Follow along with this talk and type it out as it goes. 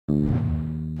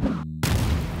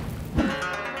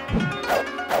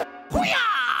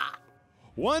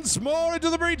Once more into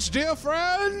the breach, dear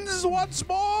friends. Once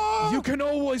more. You can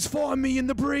always find me in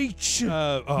the breach.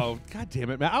 Oh, God damn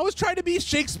it, man. I was trying to be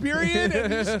Shakespearean,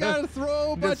 and you just got to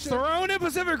throw a bunch Just thrown in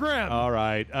Pacific Rim. All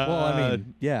right. Well, I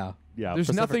mean, yeah. Yeah, There's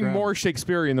Pacific nothing Rim. more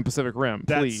Shakespearean than Pacific Rim.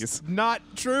 that's Please. not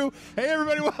true. Hey,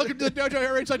 everybody, welcome to the Dojo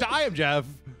here. I am Jeff.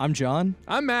 I'm John.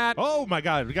 I'm Matt. Oh my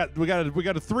God, we got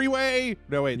a three-way.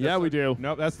 No wait. Yeah, we do.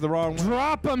 Nope, that's the wrong one.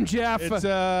 Drop him, Jeff. It's we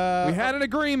had an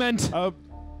agreement.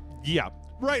 Yeah.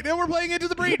 Right, now we're playing Into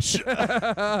the Breach,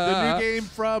 the new game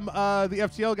from the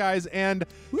FTL guys, and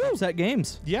Subset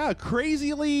Games. yeah,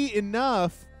 crazily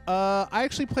enough, I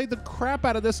actually played the crap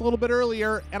out of this a little bit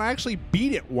earlier, and I actually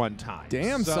beat it one time.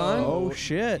 Damn, So, son. Oh,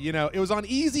 shit. You know, it was on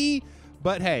easy,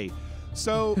 but hey.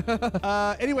 So,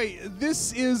 anyway,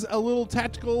 this is a little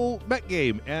tactical mech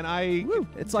game, and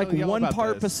It's like tell you all one about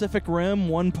part this. Pacific Rim,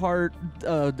 one part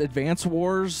Advance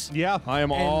Wars. Yeah. I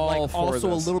am And all like for also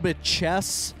this. a little bit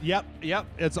chess. Yep.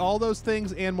 It's all those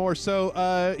things and more.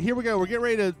 So here we go. We're getting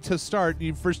ready to start.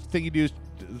 First thing you do is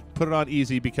put it on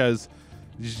easy because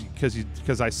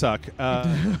I suck.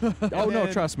 Oh no,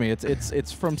 trust me,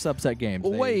 it's from Subset Games. They-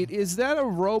 Wait, is that a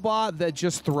robot that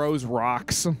just throws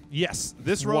rocks? Yes,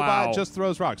 this robot Wow. just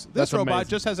throws rocks. This That's robot amazing.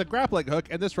 just has a grappling hook,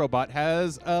 and this robot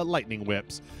has lightning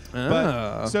whips. Ah.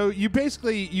 But, so you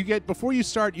basically get before you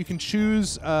start, you can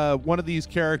choose one of these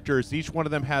characters. Each one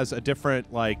of them has a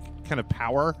different kind of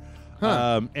power.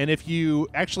 Huh. And if you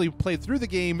actually play through the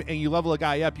game and you level a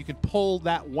guy up, you can pull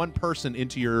that one person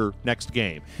into your next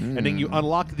game, and then you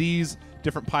unlock these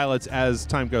different pilots as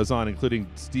time goes on, including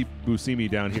Steve Buscemi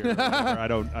down here. I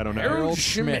don't know. Harold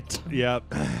Schmidt. Yep.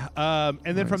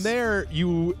 And then from there,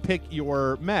 you pick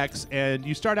your mechs, and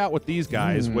you start out with these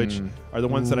guys, which are the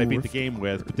ones that I beat the game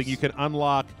with. But then you can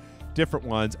unlock different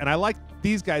ones, and I like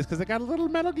these guys because they got a little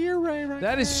Metal Gear ray right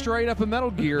That is there. straight up a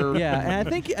Metal Gear. Yeah, and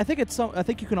I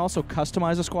think you can also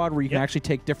customize a squad where you can Yep. actually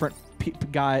take different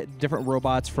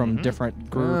robots from different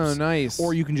groups. Oh, nice.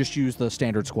 Or you can just use the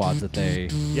standard squads that they.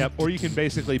 Yep. Or you can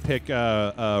basically pick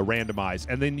randomize,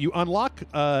 and then you unlock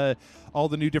all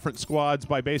the new different squads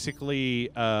by basically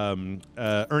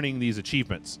earning these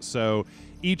achievements. So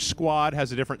each squad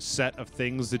has a different set of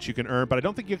things that you can earn, but I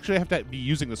don't think you actually have to be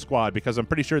using the squad because I'm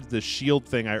pretty sure that the shield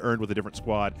thing I earned with a different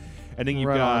squad. And then you've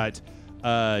Right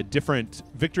got different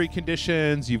victory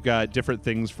conditions. You've got different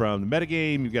things from the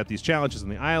metagame. You've got these challenges on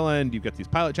the island. You've got these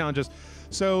pilot challenges.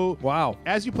 So Wow.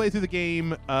 as you play through the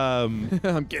game, I'm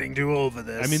getting too old for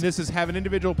this. I mean, this is have an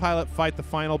individual pilot fight the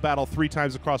final battle 3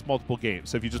 times across multiple games.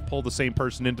 So if you just pull the same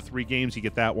person into 3 games, you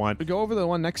get that one. Go over the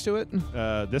one next to it.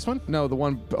 This one? No, the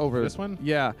one over. This one?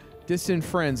 Yeah. Distant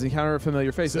friends encounter a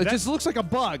familiar face. So It that- just looks like a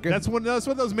bug. That's one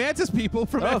of those Mantis people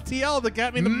from FTL that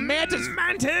got me the Mantis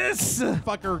Mantis.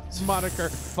 fucker moniker.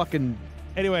 Fucking.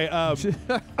 Anyway, I'm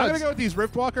going to go with these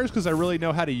Rift Walkers because I really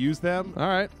know how to use them. All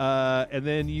right. And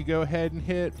then you go ahead and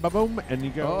hit ba-boom, and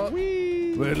you go,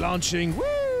 whee! We're launching. Woo!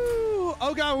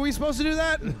 Oh God, were we supposed to do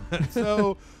that?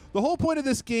 So the whole point of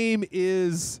this game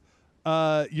is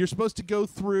you're supposed to go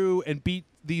through and beat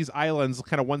these islands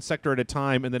kind of one sector at a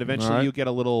time, and then eventually Alright. you get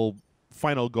a little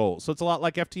final goal. So it's a lot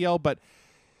like FTL, but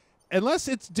unless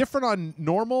it's different on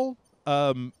normal,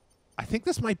 I think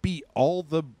this might be all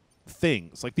the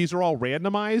things. Like these are all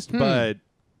randomized, but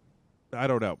I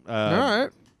don't know. All right.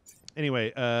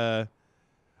 Anyway, oh,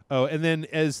 and then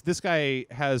as this guy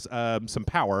has some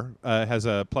power, has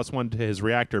a +1 to his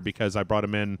reactor because I brought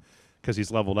him in because he's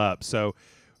leveled up. So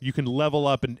you can level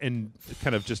up and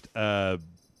kind of just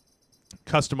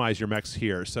customize your mechs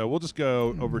here. So we'll just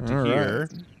go over to All here.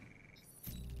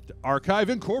 Archive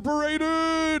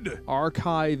Incorporated!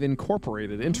 Archive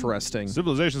Incorporated. Interesting.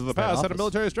 Civilizations of the past had a office.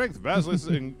 military strength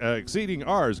vastly exceeding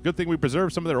ours. Good thing we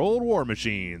preserved some of their old war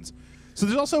machines. So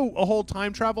there's also a whole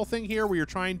time travel thing here where you're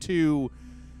trying to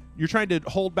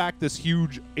hold back this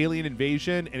huge alien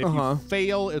invasion, and if you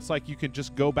fail, it's like you can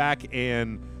just go back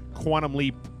and quantum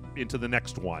leap into the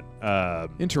next one.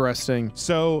 Interesting.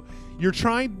 So you're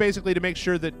trying basically to make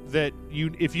sure that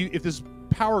if this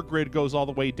power grid goes all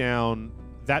the way down,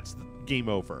 that's game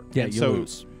over. Yeah, And you so,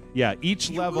 lose. Yeah, each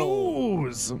level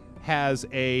has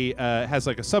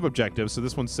like a sub objective. So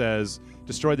this one says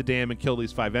destroy the dam and kill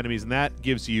these 5 enemies, and that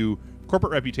gives you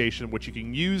corporate reputation, which you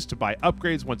can use to buy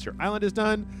upgrades once your island is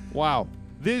done. Wow.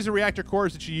 These are reactor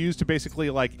cores that you use to basically,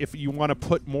 like, if you want to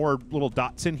put more little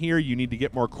dots in here, you need to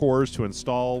get more cores to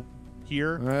install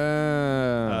here.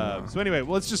 So anyway,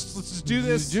 let's just do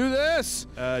this. Do this.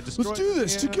 Destroy, Let's do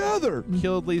this together.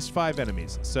 Kill at least 5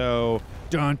 enemies. So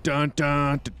Dun dun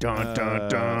dun dun dun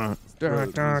dun throw dun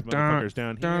these dun dun motherfuckers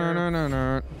down here.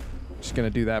 dun. Just gonna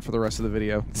do that for the rest of the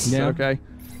video. Yeah. Okay.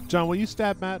 John, will you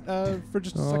stab Matt for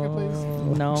just a second, please?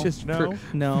 No. No?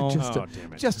 No. Oh,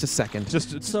 damn it. Just a second.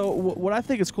 So what I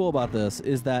think is cool about this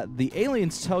is that the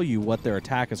aliens tell you what their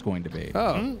attack is going to be.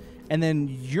 Oh. And then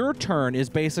your turn is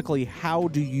basically how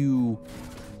do you,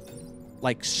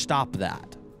 like, stop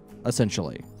that,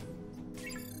 essentially.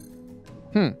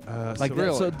 Like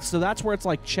so so that's where it's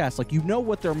like chess. Like, you know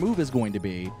what their move is going to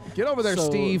be. Get over there, So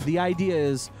Steve. The idea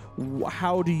is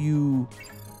how do you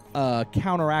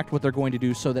counteract what they're going to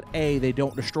do so that A, they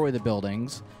don't destroy the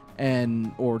buildings,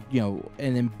 and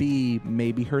then B,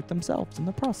 maybe hurt themselves in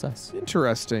the process.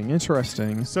 Interesting.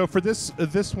 So for this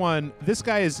one, this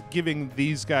guy is giving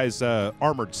these guys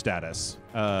armored status.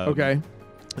 Okay.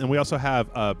 And we also have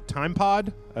a time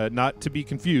pod, not to be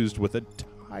confused with a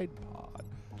tide pod.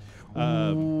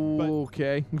 But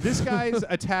Okay. this guy's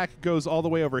attack goes all the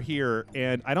way over here,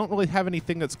 and I don't really have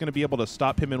anything that's going to be able to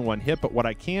stop him in one hit, but what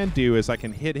I can do is I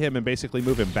can hit him and basically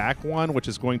move him back one, which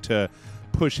is going to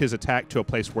push his attack to a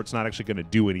place where it's not actually going to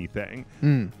do anything.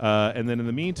 And then in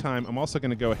the meantime, I'm also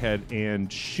going to go ahead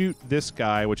and shoot this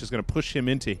guy, which is going to push him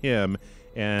into him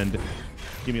and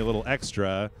give me a little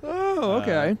extra. Oh,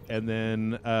 okay. And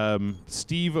then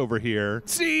Steve over here.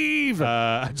 Steve!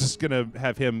 I'm just going to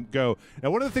have him go.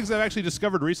 Now, one of the things I've actually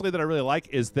discovered recently that I really like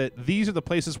is that these are the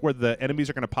places where the enemies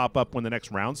are going to pop up when the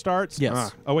next round starts.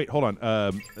 Yes. Oh, wait, hold on.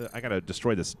 I got to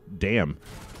destroy this dam.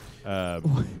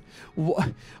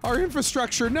 What? Our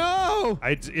infrastructure, no!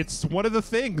 It's one of the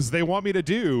things they want me to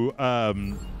do.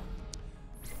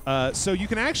 So you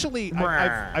can actually,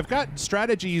 I've got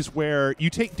strategies where you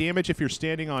take damage if you're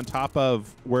standing on top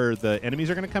of where the enemies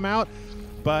are going to come out.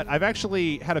 But I've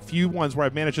actually had a few ones where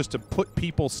I've managed just to put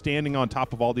people standing on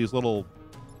top of all these little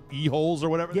e-holes or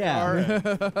whatever they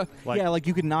are. Like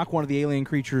you can knock one of the alien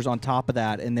creatures on top of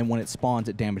that, and then when it spawns,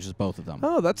 it damages both of them.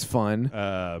 Oh, that's fun.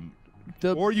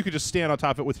 Or you could just stand on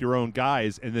top of it with your own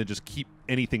guys and then just keep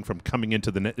anything from coming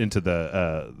into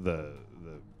the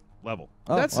level.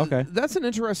 Oh, okay. That's an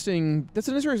interesting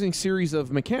series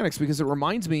of mechanics because it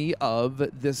reminds me of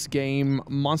this game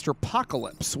Monster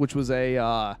Apocalypse, which was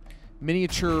a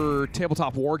miniature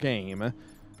tabletop war game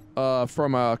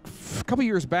from a couple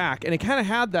years back, and it kind of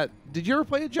had that. Did you ever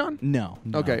play it, John? No.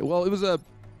 Okay. Well,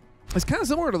 it's kind of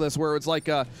similar to this, where it's like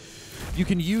you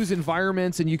can use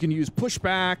environments and you can use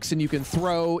pushbacks and you can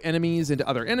throw enemies into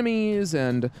other enemies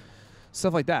and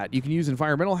stuff like that. You can use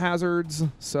environmental hazards.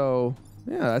 So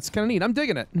yeah, that's kind of neat. I'm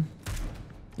digging it.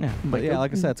 Yeah, but yeah,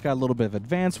 like I said, it's got a little bit of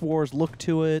Advance Wars look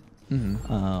to it,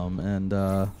 and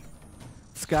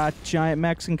it's got giant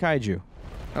mechs and kaiju.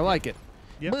 I like it.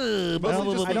 Yep. I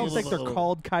don't think they're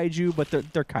called kaiju, but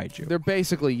they're kaiju. They're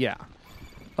basically, yeah.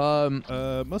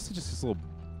 Mostly just these little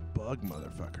bug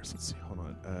motherfuckers. Let's see. Hold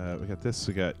on. We got this.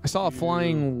 We got. I saw a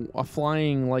flying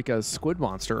like a squid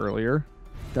monster earlier.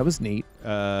 That was neat.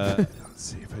 Let's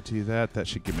see if I do that. That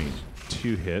should give me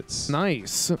 2 hits.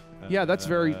 Nice. Yeah, that's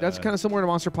kind of similar to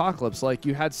Monster Apocalypse. Like,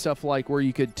 you had stuff like where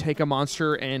you could take a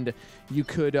monster and you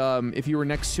could, if you were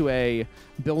next to a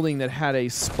building that had a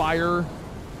spire.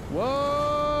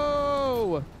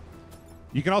 Whoa!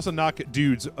 You can also knock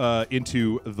dudes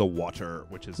into the water,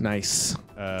 which is nice.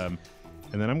 And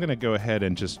then I'm going to go ahead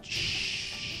and just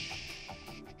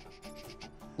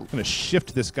I'm going to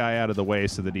shift this guy out of the way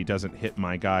so that he doesn't hit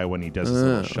my guy when he does his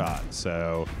little shot.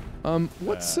 So,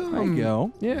 what's there you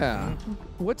go. Yeah.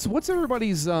 What's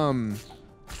everybody's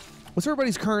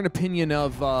current opinion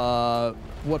of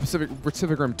what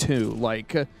Pacific Rim 2?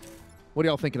 Like, what are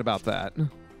y'all thinking about that?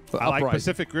 I like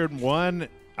Pacific Rim 1.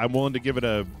 I'm willing to give it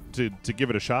a give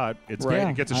it a shot. It's Right.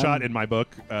 It gets a shot in my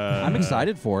book. I'm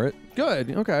excited for it.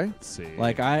 Good. Okay. Let's see.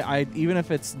 Like I even if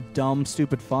it's dumb,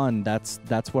 stupid fun, that's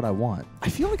what I want. I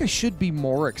feel like I should be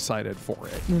more excited for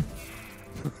it.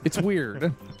 It's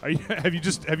weird.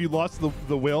 Have you lost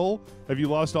the will? Have you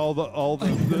lost all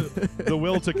the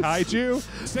will to kaiju?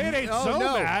 Say it ain't so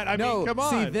bad. I mean, come on.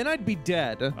 See, then I'd be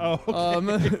dead. Oh,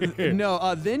 okay.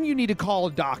 Then you need to call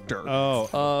a doctor. Oh.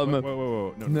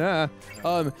 Whoa. No.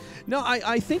 No,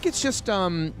 I think it's just,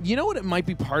 you know what it might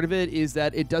be part of it is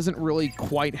that it doesn't really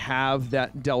quite have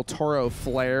that Del Toro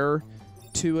flair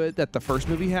to it that the first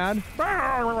movie had.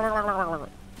 Because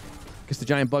the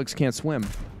giant bugs can't swim.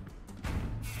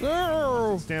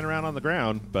 No. Stand around on the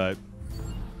ground, but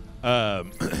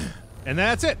and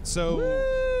that's it. So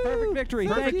Perfect victory.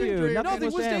 Thank you.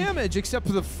 Nothing was damaged except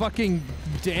for the fucking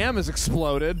dam has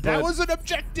exploded. that was an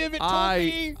objective. It told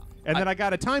me. And then I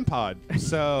got a time pod.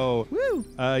 So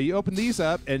you open these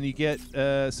up and you get.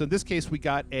 So in this case, we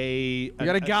got a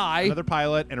guy, another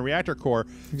pilot, and a reactor core.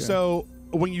 Okay. So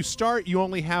when you start, you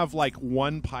only have like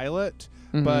one pilot,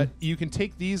 but you can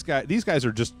take these guys. These guys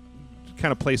are just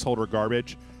kind of placeholder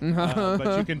garbage.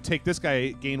 But you can take this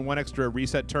guy, gain 1 extra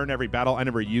reset turn every battle. I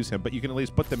never use him, but you can at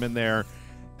least put them in there,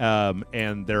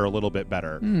 and they're a little bit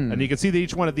better. And you can see that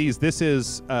each one of these, this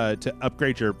is to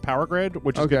upgrade your power grid,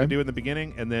 which is good to do in the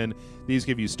beginning, and then these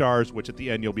give you stars, which at the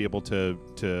end you'll be able to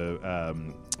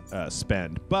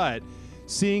spend. But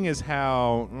seeing as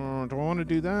how, do I want to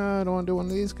do that? Do I want to do one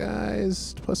of these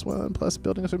guys? +1, plus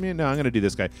building us with me? No, I'm going to do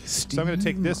this guy. So I'm going to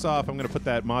take this off. I'm going to put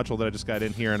that module that I just got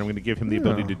in here, and I'm going to give him the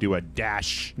ability to do a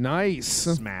dash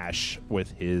smash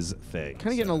with his thing.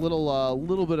 Kind of getting a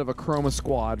little bit of a Chroma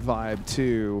Squad vibe,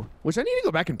 too, which I need to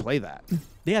go back and play that.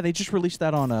 Yeah, they just released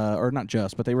that on, or not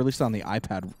just, but they released it on the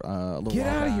iPad a little Get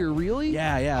while out of back. here, really?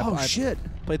 Yeah. Oh, shit.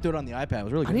 Played through it on the iPad. It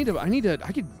was really good.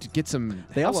 I could get some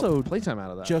They also playtime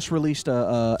out of that. just released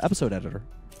a episode editor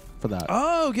for that.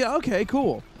 Oh, yeah, okay,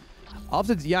 cool. I'll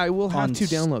have to, I will have On to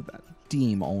download that.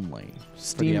 Steam only.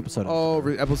 Steam For the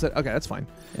episode. episode. Okay, that's fine.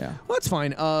 Yeah. Well, that's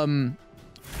fine.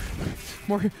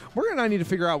 Morgan and I need to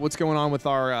figure out what's going on with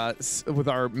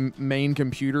our main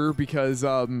computer because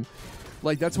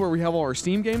like that's where we have all our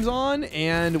Steam games on,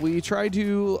 and we tried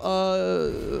to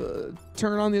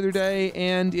turn it on the other day,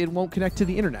 and it won't connect to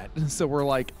the internet. So we're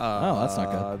like, oh, that's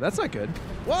not good. That's not good.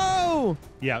 Whoa!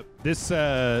 Yeah, this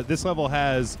level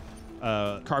has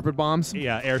Carpet bombs.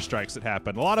 Yeah, airstrikes that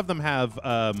happen. A lot of them have.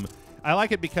 I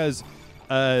like it because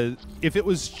if it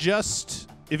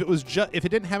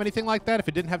didn't have anything like that, if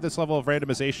it didn't have this level of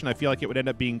randomization, I feel like it would end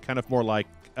up being kind of more like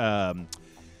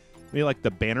maybe like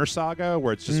the Banner Saga,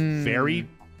 where it's just very,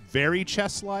 very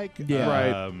chess-like. Yeah.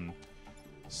 Right.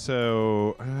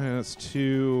 So that's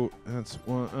 2. That's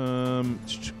 1.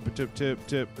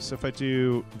 So if I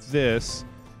do this,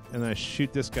 and then I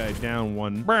shoot this guy down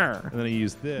 1, and then I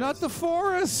use this. Not the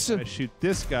forest. I shoot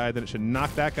this guy, then it should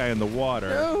knock that guy in the water.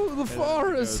 No, the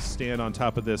forest. Stand on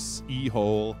top of this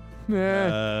E-hole.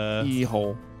 Yeah.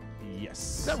 E-hole.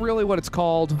 Yes. Is that really what it's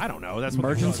called? I don't know. That's what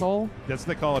Merchant's Hole? That's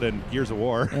what they call it in Gears of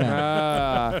War.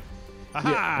 Yeah.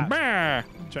 Aha! Yeah.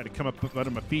 Trying to come up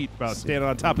under my feet while standing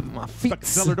on top of My the feet. fucking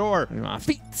cellar door. My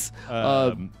feet.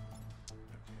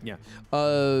 Yeah.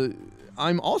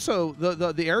 I'm also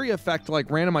the area effect like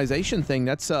randomization thing.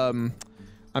 That's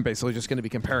I'm basically just going to be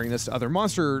comparing this to other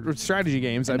monster strategy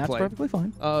games I And that's played. perfectly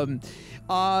fine.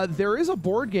 There is a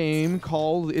board game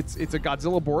called it's a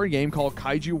Godzilla board game called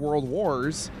Kaiju World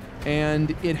Wars,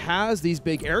 and it has these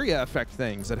big area effect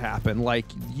things that happen. Like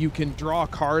you can draw a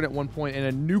card at one point and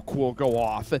a nuke will go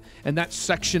off, and that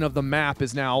section of the map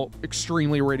is now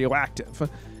extremely radioactive.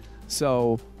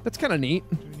 So that's kind of neat.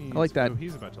 I like that. Oh,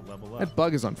 he's about to level up. That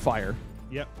bug is on fire.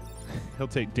 Yep. He'll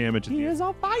take damage. He is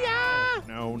on fire.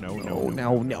 No.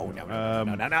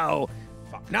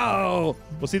 Fuck. No.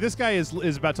 Well, see, this guy is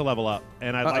about to level up,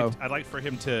 and I'd like for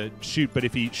him to shoot. But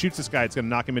if he shoots this guy, it's going to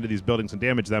knock him into these buildings and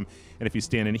damage them. And if he's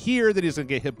standing here, then he's going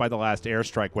to get hit by the last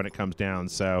airstrike when it comes down.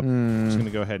 So I'm just going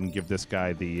to go ahead and give this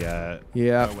guy the.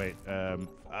 Yeah. Oh wait.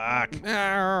 Fuck.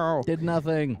 No. Did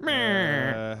nothing.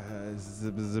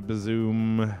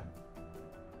 Zoom.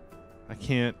 I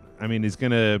can't. I mean, he's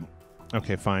gonna.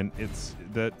 Okay, fine. It's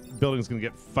the building's gonna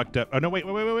get fucked up. Oh no! Wait.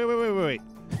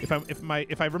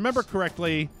 If I remember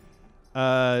correctly,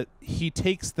 he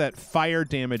takes that fire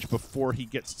damage before he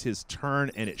gets his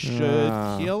turn, and it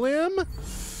should kill him.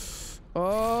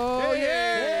 Oh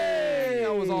yeah!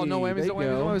 That was all no whammies. No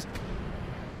whammies.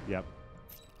 Yep.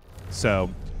 So,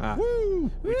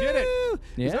 woo! We did it.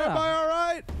 Yeah. Is everybody all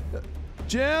right?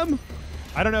 Jim?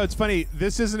 I don't know. It's funny.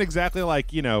 This isn't exactly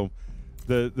like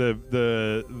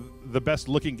the best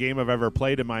looking game I've ever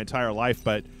played in my entire life,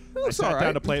 but I sat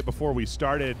down to play it before we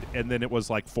started, and then it was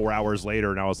like 4 hours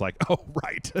later, and I was like, "Oh,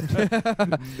 right."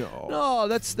 No,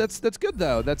 that's good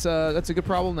though. That's a good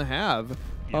problem to have.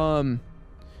 Yeah.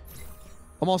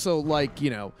 I'm also like,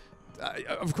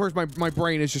 of course my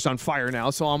brain is just on fire now,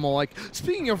 so I'm all like,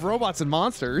 speaking of robots and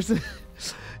monsters.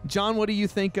 John, what do you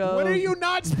think of... When are you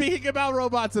not speaking about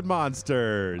robots and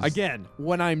monsters? Again,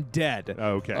 when I'm dead.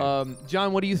 Okay.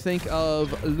 John, what do you think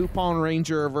of Lupin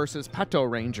Ranger versus Pato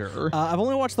Ranger? I've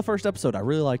only watched the first episode. I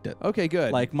really liked it. Okay,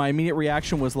 good. Like, my immediate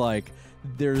reaction was like,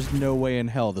 there's no way in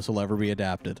hell this will ever be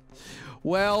adapted.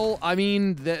 Well, I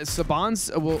mean,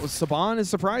 Saban is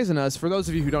surprising us. For those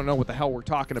of you who don't know what the hell we're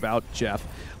talking about, Jeff.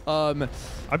 I'm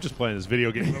just playing this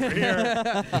video game over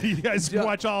here. You guys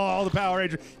watch all the Power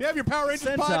Rangers. You have your Power Rangers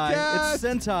podcast. It's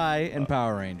Sentai and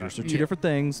Power Rangers. They're two different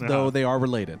things, though they are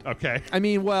related. Okay. I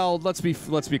mean, well, let's be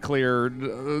clear.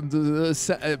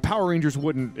 Power Rangers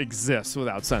wouldn't exist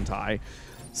without Sentai.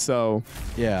 So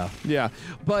yeah,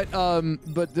 but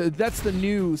that's the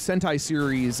new Sentai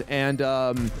series, and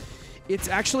It's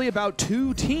actually about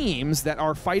two teams that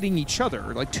are fighting each other,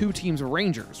 like two teams of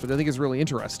rangers, which I think is really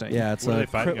interesting. Yeah, it's What are they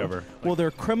fighting over? Well,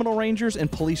 they're criminal rangers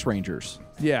and police rangers.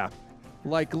 Yeah.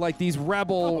 Like these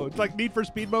rebel. Oh, it's like Need for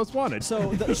Speed Most Wanted.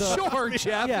 So the Sure,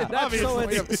 Jeff. Yeah,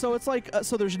 Obviously. so it's like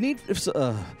so there's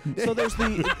so there's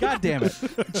the God damn it,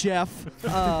 Jeff.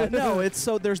 No, it's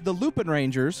so there's the Lupin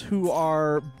Rangers who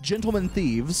are gentlemen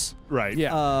thieves. right.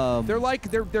 Yeah.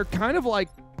 They're kind of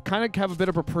have a bit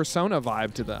of a Persona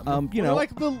vibe to them. You know,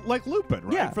 like Lupin,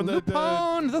 right? Yeah, From Lupin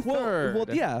the third. well,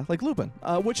 yeah, like Lupin,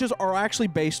 which are actually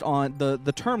based on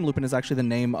the term Lupin is actually the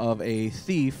name of a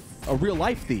thief, a real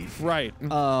life thief, Right.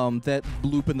 That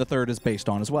Lupin the Third is based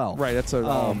on as well. Right. That's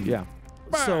a yeah.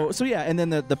 So yeah, and then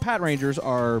the Pat Rangers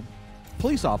are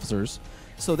police officers,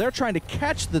 so they're trying to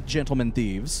catch the gentlemen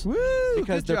thieves Woo,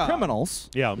 because good they're job.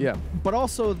 criminals. Yeah. Yeah. But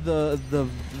also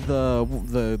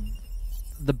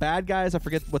the bad guys, I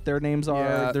forget what their names are.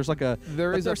 Yeah, There's like a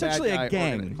there is they're a bad essentially guy a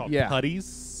gang. organi- Called Yeah.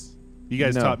 Putties. You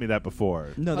guys No. taught me that before.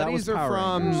 No, that was These are Power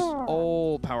from Rangers.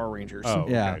 old Power Rangers. Oh,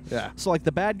 Yeah. okay. Yeah. So like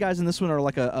the bad guys in this one are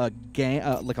like a gang,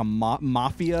 like a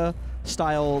mafia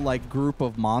style like group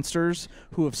of monsters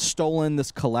who have stolen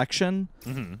this collection.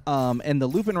 And the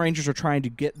Lupin Rangers are trying to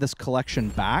get this collection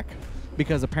back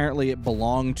because apparently it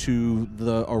belonged to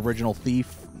the original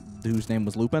thief whose name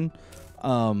was Lupin.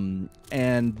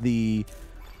 And the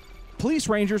Police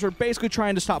Rangers are basically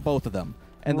trying to stop both of them.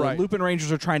 And Right. the Lupin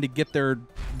Rangers are trying to get their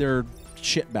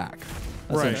shit back,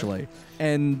 Right. essentially.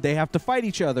 And they have to fight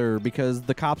each other because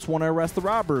the cops want to arrest the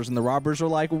robbers, and the robbers are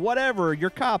like, whatever,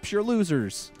 you're cops, you're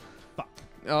losers.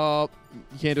 You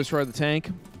can't destroy the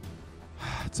tank.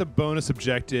 It's a bonus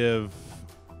objective.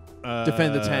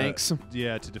 Defend the tanks.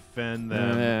 Yeah, to defend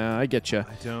them. Yeah, I get you.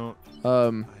 I don't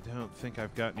think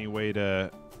I've got any way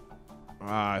to.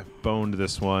 I boned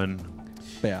this one.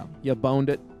 Yeah. You boned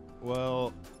it.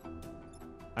 Well,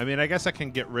 I mean, I guess I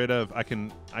can get rid of. I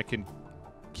can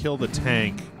kill the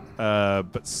tank,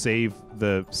 but save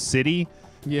the city.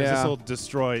 'Cause Yeah. This will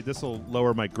destroy. This will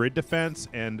lower my grid defense,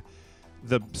 and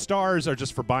the stars are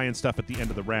just for buying stuff at the end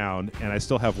of the round. And I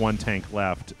still have one tank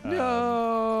left.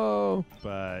 No.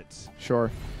 But Sure.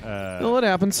 uh, Well, it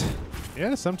happens.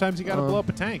 yeah, sometimes you got to blow up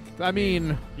a tank. I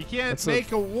mean, You can't That's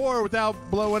make a war without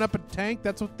blowing up a tank.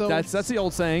 That's what the that's the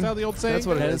old saying. that's how the old saying. That's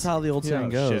what it That is. is how the old Yeah. saying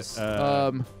goes.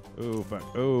 Shit. Ooh, fuck.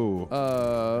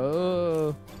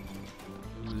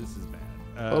 This is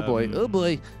bad. Oh boy. Oh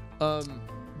boy.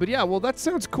 But yeah, well, that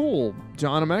sounds cool,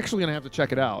 John. I'm actually gonna have to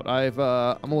check it out. I'm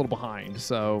a little behind,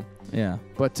 so. Yeah.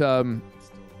 But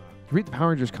read the Power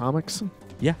Rangers comics.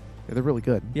 Yeah. Yeah, they're really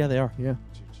good. Yeah, they are. Yeah.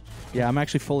 Yeah, I'm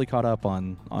actually fully caught up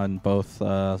on both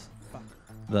the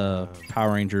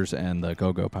Power Rangers and the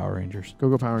Go-Go Power Rangers.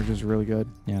 Go-Go Power Rangers are really good.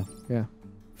 Yeah. Yeah.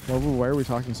 Well, why are we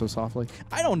talking so softly?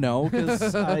 I don't know,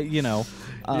 because,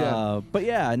 Yeah. But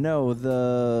yeah, no,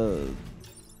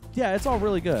 yeah, it's all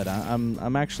really good.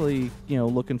 I'm actually,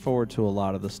 looking forward to a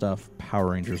lot of the stuff Power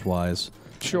Rangers wise.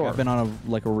 Sure. I've been on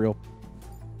a real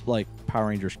Power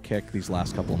Rangers kick these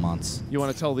last couple of months. You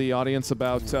want to tell the audience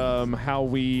about how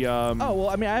we? Oh well,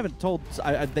 I mean, I haven't told.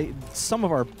 Some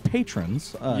of our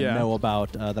patrons Yeah. know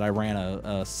about that I ran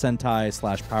a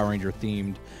Sentai / Power Ranger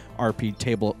themed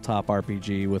tabletop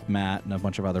RPG with Matt and a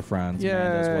bunch of other friends.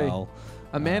 Amanda as Yay. well.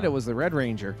 Amanda was the Red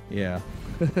Ranger. Yeah,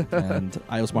 and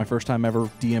it was my first time ever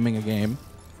DMing a game.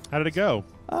 How did it go?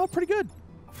 Pretty good,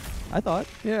 I thought.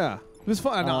 Yeah, it was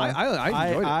fun. No, I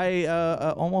enjoyed it. I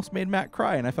almost made Matt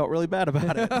cry, and I felt really bad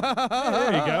about it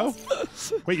There you go.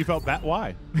 Wait, you felt bad?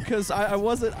 Why? because I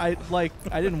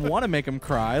didn't want to make him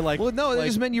cry. Well, no, it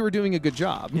just meant you were doing a good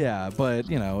job. yeah, but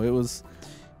it was.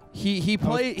 He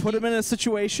played. Put him in a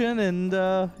situation, and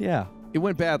yeah. It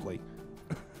went badly.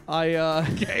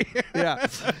 Okay. Yeah.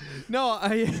 No,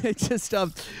 I just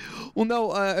well,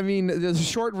 no. I mean, the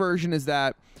short version is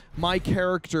that my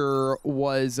character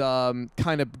was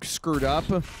kind of screwed up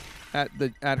at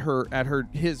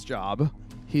his job.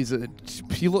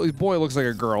 Boy looks like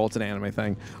a girl. It's an anime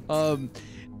thing.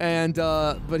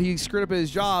 But he screwed up at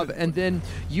his job, and then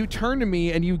you turned to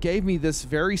me and you gave me this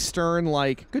very stern,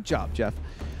 good job, Jeff.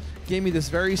 Gave me this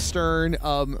very stern,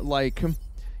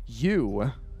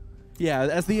 you. Yeah,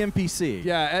 as the NPC.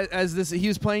 Yeah, as this, he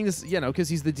was playing this, because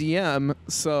he's the DM,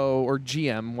 or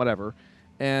GM, whatever,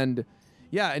 and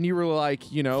Yeah, and you were like,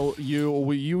 you know,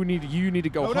 you need to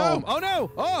go Oh, home. no. Oh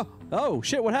no! Oh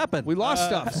shit! What happened? We lost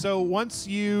stuff. So once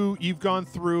you've gone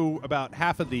through about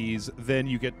half of these, then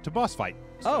you get to boss fight.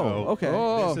 So okay.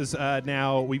 Oh. This is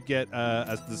now we get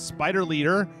the spider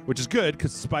leader, which is good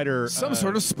because spider Some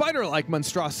sort of spider-like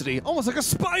monstrosity, almost like a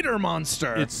spider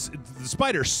monster. the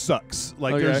spider sucks.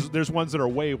 Like Okay. there's ones that are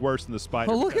way worse than the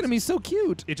spider. Oh, look at because him! He's so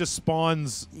cute. It just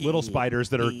spawns little spiders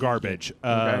that are garbage.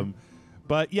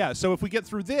 But yeah, so if we get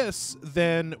through this,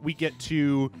 then we get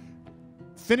to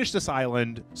finish this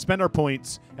island, spend our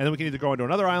points, and then we can either go into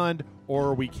another island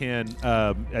or we can.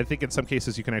 I think in some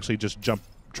cases you can actually just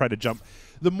try to jump.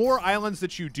 The more islands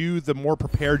that you do, the more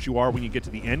prepared you are when you get to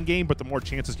the end game, but the more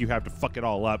chances you have to fuck it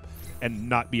all up and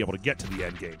not be able to get to the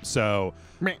end game. So,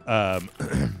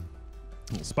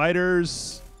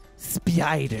 spiders.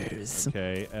 Spiders.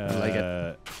 Okay. I like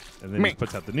it. And then he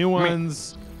puts out the new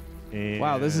ones.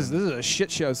 Wow, this is a shit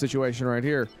show situation right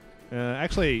here.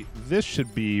 Actually, this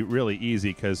should be really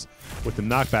easy because with the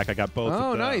knockback, I got both.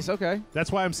 Oh, of them. nice. Okay.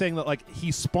 That's why I'm saying that like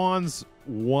he spawns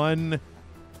one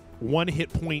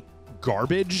hit point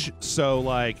garbage. So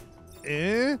like, All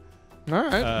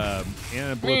right. and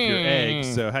I blew up your egg.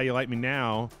 So how you like me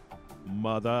now,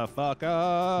 motherfucker?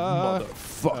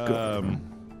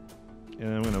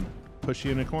 And I'm gonna push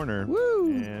you in a corner.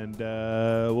 Woo! And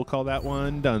we'll call that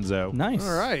one Dunzo. Nice.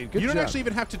 All right. Good You don't job. actually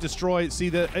even have to destroy.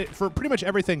 See, for pretty much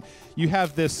everything, you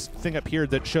have this thing up here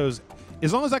that shows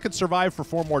as long as I could survive for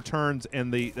 4 more turns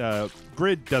and the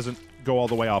grid doesn't go all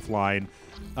the way offline,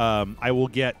 I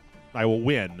will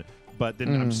win. But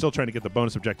then I'm still trying to get the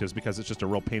bonus objectives because it's just a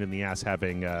real pain in the ass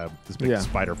having this big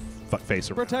spider fuck face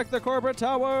around. Protect the corporate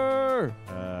tower.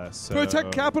 So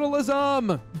Protect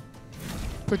capitalism.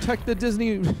 Protect the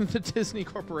Disney, the Disney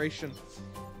Corporation.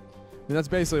 And that's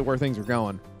basically where things are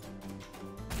going.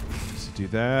 So do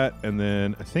that, and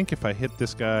then I think if I hit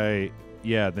this guy,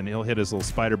 then he'll hit his little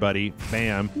spider buddy.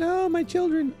 Bam. No, my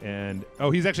children. And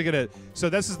he's actually gonna. So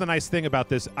this is the nice thing about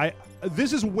this.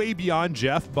 This is way beyond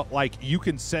Jeff, but like you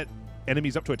can set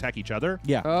enemies up to attack each other.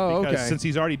 Yeah. Oh, Because okay. since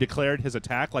he's already declared his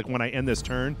attack, like when I end this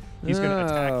turn, he's gonna Oh.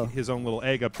 attack his own little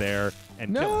egg up there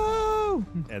and kill him. No.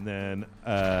 And then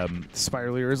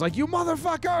Spider Leader is like, you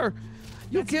motherfucker!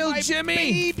 You killed Jimmy!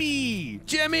 baby.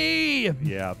 Jimmy!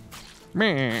 Yeah.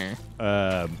 Meh.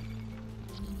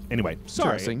 Anyway,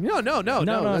 sorry. Interesting. No.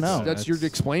 That's you're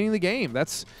explaining the game.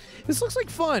 This looks like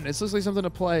fun. This looks like something to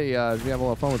play. If you have a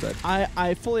lot of fun with it.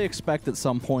 I fully expect at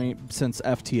some point, since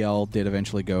FTL did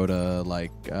eventually go to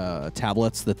like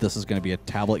tablets, that this is going to be a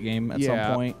tablet game at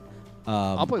some point.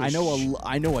 I'll play. I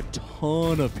know a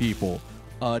ton of people.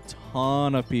 A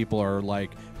ton of people are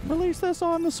like, release this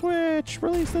on the Switch.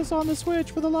 Release this on the Switch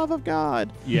for the love of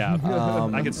God. Yeah,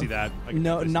 I can see that.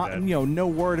 No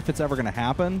word if it's ever going to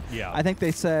happen. Yeah. I think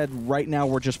they said right now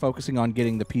we're just focusing on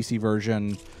getting the PC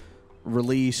version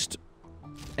released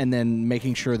and then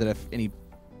making sure that if any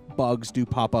bugs do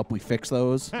pop up, we fix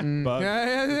those. Bug.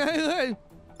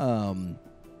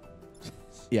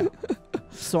 Yeah.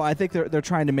 So I think they're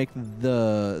trying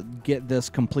to get this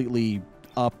completely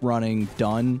up, running,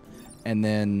 done, and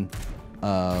then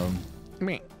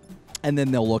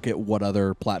they'll look at what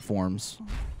other platforms.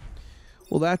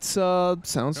 Well, that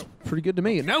sounds pretty good to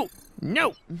me. No.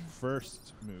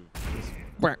 First move.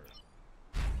 Where?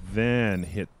 Then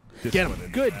hit this Get him. one.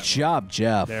 Good job,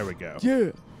 Jeff. There we go.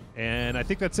 Yeah. And I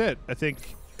think that's it. I think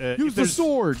Use the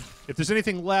sword. If there's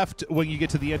anything left when you get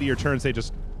to the end of your turns, they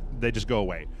just go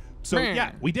away. So Man.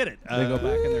 yeah, we did it. They go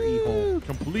back in their e-hole.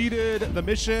 Completed the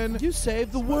mission. You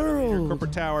saved the Your world.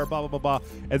 corporate tower. Blah blah blah blah.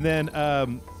 And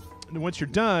then once you're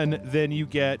done, then you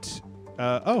get.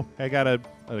 I got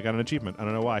an achievement. I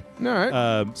don't know why. All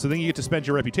right. So then you get to spend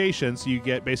your reputation. So you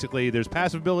get basically there's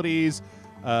passive abilities,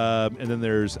 and then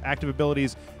there's active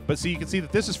abilities. But so you can see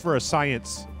that this is for a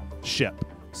science ship.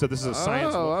 So this is a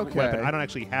science okay. weapon. I don't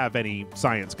actually have any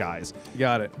science guys.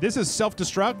 Got it. This is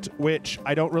self-destruct, which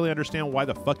I don't really understand why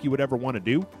the fuck you would ever want to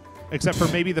do, except for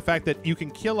maybe the fact that you can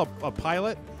kill a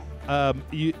pilot.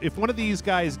 If one of these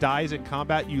guys dies in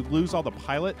combat, you lose all the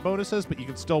pilot bonuses, but you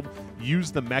can still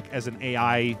use the mech as an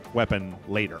AI weapon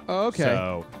later. Okay.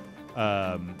 So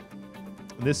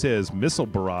this is missile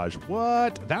barrage.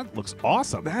 What? That looks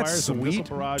awesome. That's Fires a missile sweet.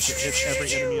 barrage that hits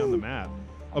every enemy on the map.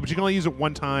 Oh, but you can only use it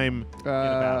one time in a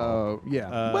battle.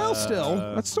 Yeah. Well, still,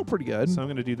 that's still pretty good. So I'm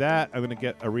going to do that. I'm going to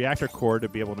get a reactor core to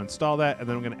be able to install that, and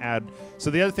then I'm going to add. So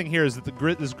the other thing here is that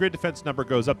this grid defense number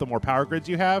goes up the more power grids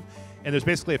you have, and there's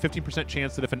basically a 15%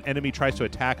 chance that if an enemy tries to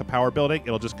attack a power building,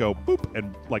 it'll just go boop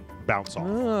and like bounce off.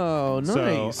 Oh,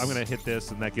 nice. So I'm going to hit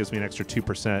this, and that gives me an extra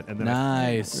 2%. And then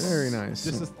Nice. Very nice.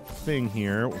 this is the thing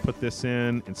here. We'll put this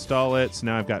in, install it. So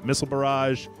now I've got missile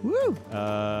barrage, Woo.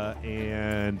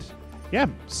 and yeah.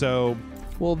 So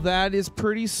Well, that is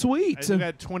pretty sweet. I've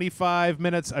got 25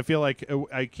 minutes. I feel like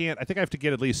I can't. I think I have to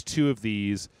get at least 2 of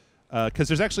these because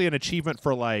there's actually an achievement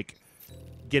for like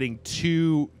getting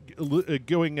 2,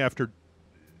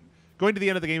 going to the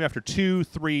end of the game after 2,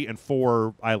 3, and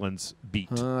 4 islands beat.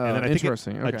 And then I think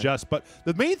interesting. it Okay. adjusts. But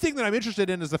the main thing that I'm interested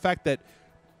in is the fact that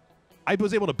I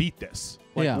was able to beat this.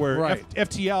 Like Yeah, where right.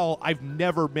 FTL, I've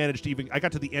never managed to even. I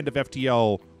got to the end of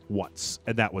FTL once,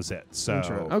 and that was it. So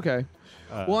Okay.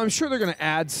 Well, I'm sure they're going to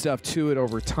add stuff to it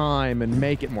over time and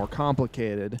make it more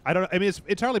complicated. I don't. I mean, it's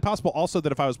entirely possible. Also,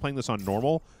 that if I was playing this on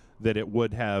normal, that it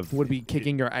would have Would be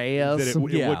kicking your ass. that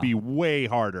it Yeah. would be way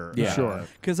harder. Yeah, Sure.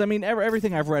 Because I mean,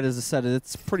 everything I've read, as I said,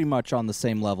 it's pretty much on the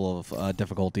same level of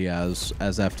difficulty as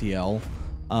FTL,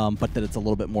 but that it's a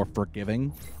little bit more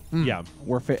forgiving. Yeah.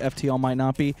 Where FTL might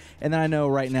not be. And then I know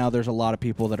right now there's a lot of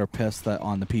people that are pissed that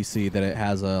on the PC that it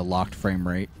has a locked frame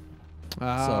rate. So you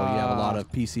have a lot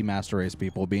of PC Master Race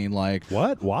people being like,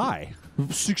 What? Why?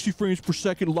 60 frames per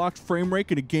second locked frame rate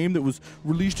in a game that was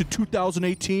released in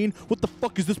 2018? What the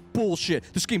fuck is this bullshit?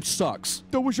 This game sucks.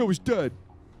 I wish I was dead.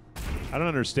 I don't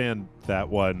understand that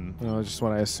one. No, it's just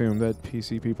what I assume that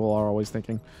PC people are always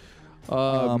thinking.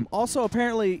 Also,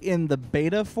 apparently in the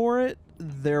beta for it,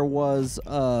 there was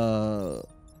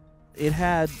it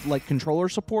had like controller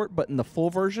support, but in the full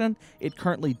version, it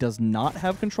currently does not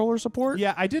have controller support.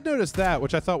 Yeah, I did notice that,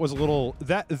 which I thought was a little.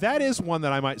 That is one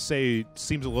that I might say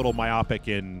seems a little myopic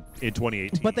in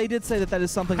 2018. But they did say that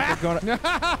is something that they're going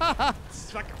to.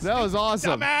 That was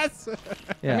awesome. Dumbass.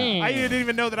 Yeah. I didn't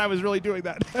even know that I was really doing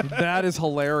that. That is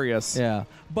hilarious. Yeah,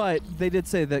 but they did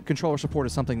say that controller support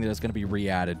is something that is going to be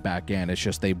re-added back in. It's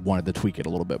just they wanted to tweak it a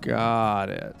little bit more. Got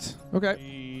it.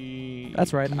 Okay.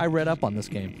 That's right. I read up on this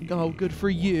game. Oh, good for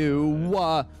you.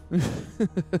 I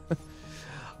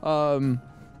don't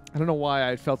know why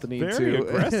I felt the need Very to.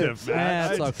 aggressive,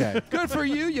 man. It's okay. Good for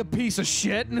you, you piece of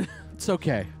shit. It's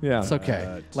okay. Yeah. It's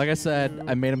okay. Like I said,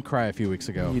 I made him cry a few weeks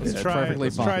ago. You It's did. perfectly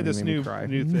Let's fine. try this Made me new cry.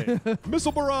 thing.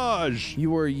 Missile barrage.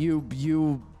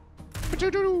 You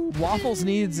Waffles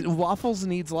needs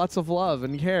lots of love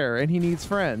and care, and he needs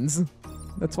friends.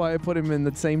 That's why I put him in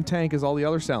the same tank as all the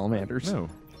other salamanders. No.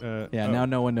 Yeah, now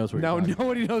no one knows where Now you're talking.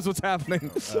 nobody knows what's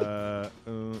happening. It's all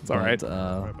right.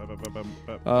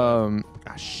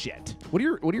 Shit. What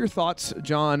are your thoughts,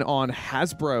 John, on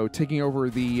Hasbro taking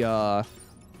over the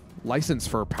license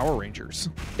for Power Rangers?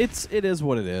 It is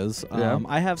what it is. Yeah.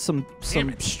 I have some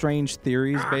strange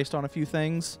theories based on a a few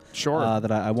things. Sure.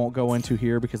 That I won't go into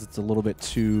here because it's a little bit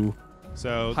too.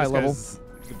 So High this level. guy's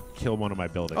gonna kill one of my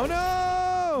buildings. Oh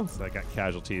no! So I got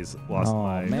casualties. Lost Oh,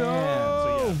 my. man.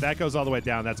 So yeah, that goes all the way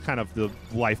down. That's kind of the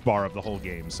life bar of the whole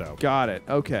game. So Got it.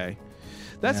 Okay.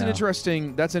 That's an Yeah.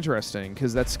 interesting. That's interesting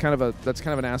because that's kind of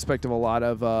an aspect of a lot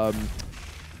of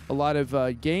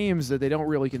games that they don't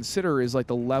really consider is like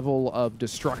the level of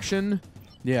destruction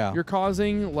Yeah. you're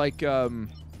causing. Like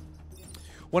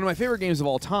one of my favorite games of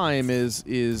all time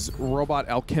is Robot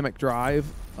Alchemic Drive.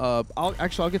 I'll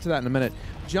get to that in a minute.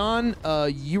 John,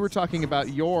 you were talking about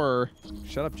your.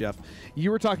 Shut up, Jeff. You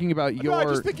were talking about your. No, I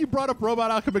just think you brought up Robot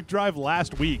Alchemic Drive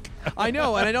last week. I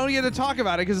know, and I don't get to talk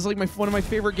about it because it's like one of my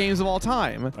favorite games of all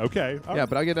time. Okay. all Yeah, right.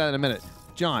 but I'll get to that in a minute.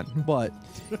 John, But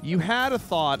you had a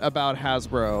thought about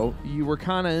Hasbro. You were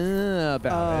kind of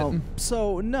about it.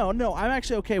 so no, I'm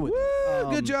actually okay with.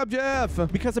 Woo, good job, Jeff.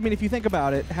 Because I mean, if you think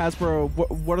about it, Hasbro.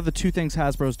 What are the two things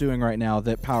Hasbro's doing right now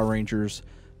that Power Rangers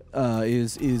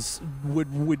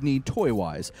would need toy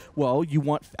wise? Well, you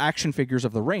want action figures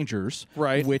of the Rangers,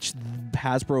 Right. Which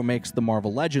Hasbro makes the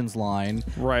Marvel Legends line,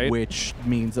 Right. Which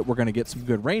means that we're going to get some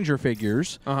good Ranger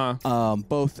figures,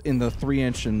 both in the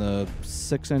 3-inch and the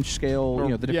 6-inch scale,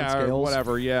 the different yeah, or scales,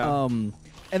 whatever. Yeah. and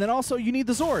then also you need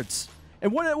the Zords.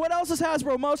 And what else is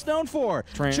Hasbro most known for?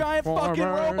 Giant fucking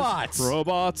robots.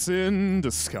 Robots in So,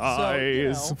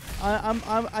 disguise.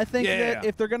 I think Yeah. that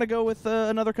if they're gonna go with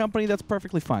another company, that's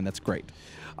perfectly fine. That's great.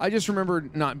 I just remember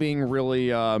not being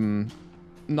really. I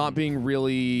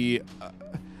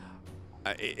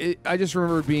just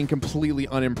remember being completely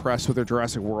unimpressed with their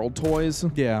Jurassic World toys.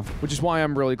 Yeah. Which is why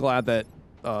I'm really glad that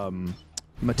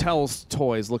Mattel's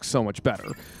toys look so much better.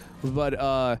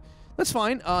 But that's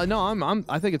fine. No,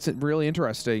 I think it's really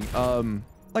interesting.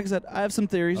 like I said, I have some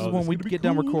theories. Oh, When this we is gonna be get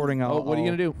done cool. recording, what are you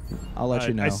gonna do? I'll let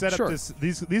you know. I set Sure. up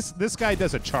this guy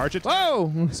does a charge attack.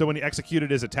 Oh! So when he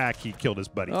executed his attack, he killed his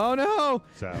buddy. Oh no!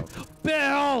 So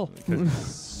Bill!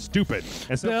 stupid.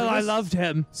 And so Bill, for I this- loved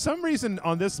him. some reason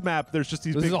on this map there's just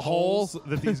these This big is a hole? holes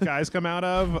that these guys come out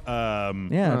of.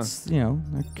 yeah, Huh. it's they're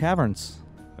caverns.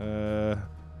 I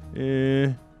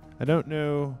don't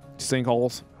know.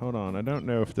 Sinkholes. Hold on, I don't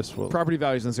know if this will Property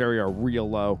values in this area are real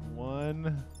low.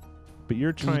 one. But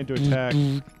you're trying to attack.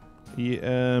 Okay,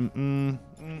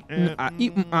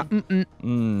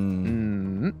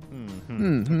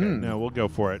 no, we'll go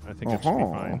for it. I think it should be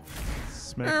fine.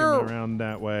 Smack him around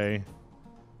that way.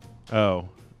 Oh,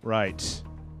 right.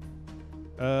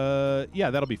 Yeah,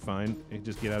 that'll be fine. You can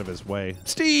just get out of his way.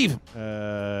 Steve!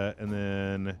 And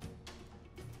then,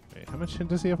 wait, how much hit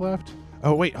does he have left?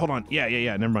 Oh, wait, hold on. Yeah.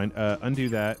 Never mind. Undo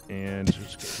that and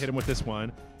just hit him with this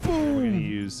one. And we're gonna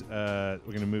use. We're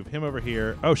gonna move him over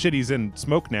here. Oh shit, he's in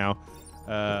smoke now.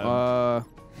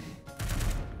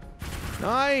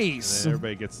 Nice. And then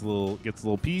everybody gets a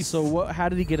little piece. So how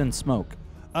did he get in smoke?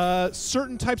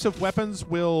 Certain types of weapons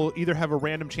will either have a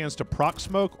random chance to proc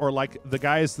smoke, or like the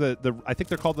guys I think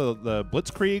they're called the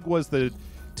Blitzkrieg was the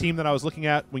team that I was looking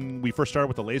at when we first started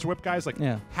with the laser whip guys. Like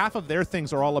half of their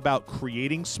things are all about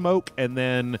creating smoke and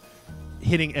then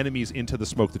hitting enemies into the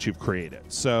smoke that you've created.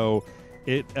 So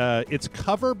it's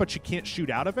cover, but you can't shoot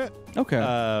out of it. Okay.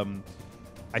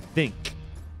 I think.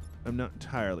 I'm not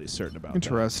entirely certain about that.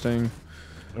 Interesting.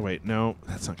 Oh wait, no,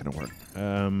 that's not gonna work.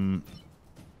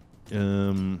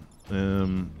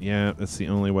 Yeah, that's the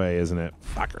only way, isn't it?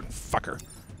 Fucker.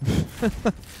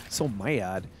 So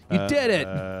mad. You did it.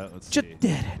 Let's You see.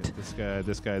 did it. This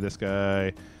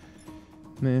guy.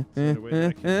 Meh, Is there a way that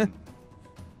I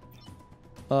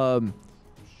can-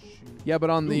 Yeah, but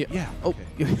on the Ooh, yeah. Oh,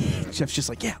 Okay. Jeff's just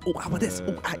like, yeah. Oh, how about this?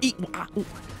 Oh, I eat.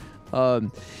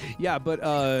 Yeah, but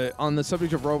on the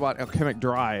subject of robot alchemic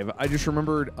drive, I just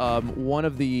remembered one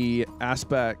of the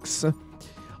aspects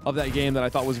of that game that I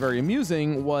thought was very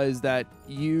amusing was that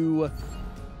you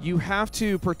have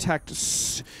to protect a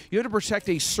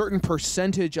certain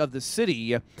percentage of the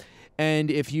city.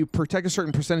 And if you protect a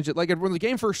certain percentage, like when the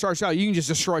game first starts out, you can just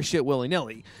destroy shit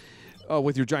willy-nilly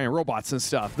with your giant robots and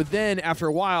stuff. But then after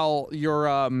a while,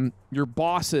 your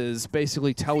bosses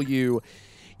basically tell you,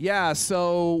 yeah,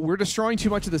 so we're destroying too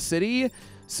much of the city.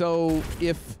 So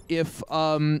if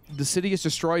the city is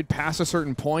destroyed past a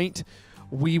certain point,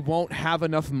 we won't have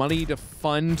enough money to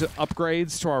fund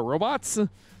upgrades to our robots.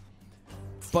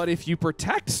 But if you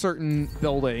protect certain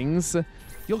buildings,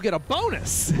 you'll get a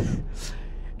bonus.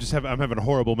 I'm having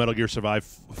horrible Metal Gear Survive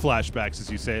flashbacks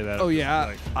as you say that. Oh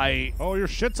yeah, Oh, your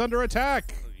shit's under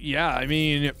attack. Yeah, I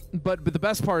mean, but the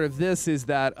best part of this is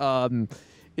that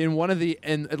in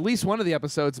at least one of the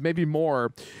episodes, maybe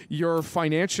more, your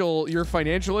financial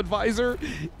advisor,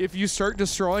 if you start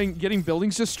getting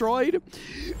buildings destroyed,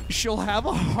 she'll have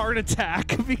a heart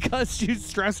attack because you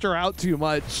stressed her out too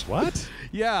much. What?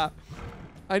 Yeah,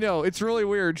 I know, it's really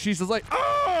weird. She's just like,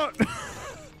 oh.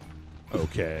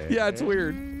 Okay. Yeah, it's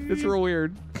weird. It's real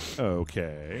weird.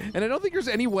 Okay. And I don't think there's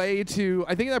any way to...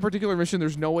 I think in that particular mission,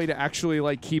 there's no way to actually,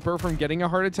 like, keep her from getting a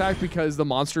heart attack because the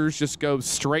monsters just go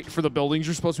straight for the buildings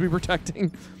you're supposed to be protecting.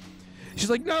 She's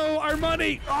like, no, our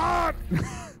money! Ah!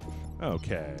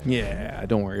 Okay. Yeah,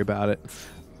 don't worry about it.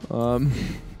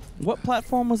 What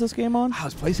platform was this game on? It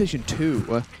was PlayStation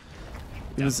 2.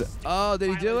 It was... Oh, did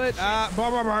he do it?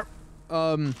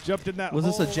 Jumped in that Was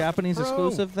this a hole. Japanese Bro.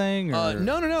 exclusive thing? Or?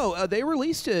 No. They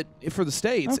released it for the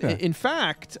States. Okay. In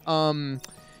fact,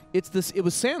 it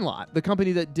was Sandlot, the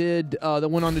company that did that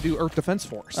went on to do Earth Defense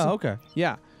Force. Oh, okay.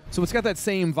 Yeah. So it's got that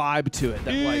same vibe to it.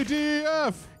 That, like,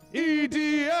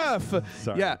 EDF.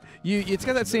 Sorry. yeah, it's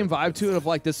got that same vibe to it of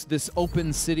like this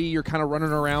open city you're kind of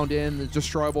running around in, the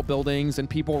destroyable buildings and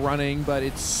people running, but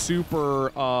it's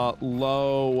super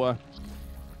low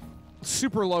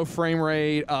frame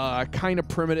rate, kind of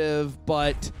primitive,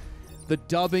 but the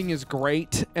dubbing is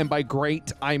great, and by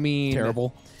great I mean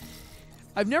Terrible.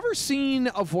 I've never seen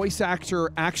a voice actor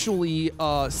actually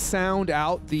sound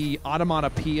out the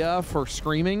onomatopoeia for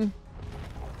screaming.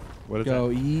 What is Go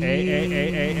that?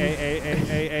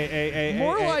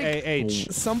 More like H.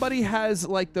 somebody has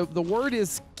like the word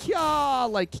is kya,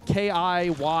 like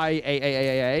KIYAAAA.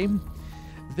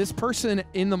 This person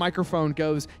in the microphone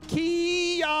goes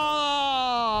Kia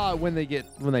when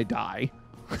they die.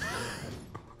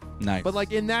 Nice. But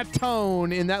like in that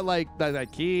tone, in that like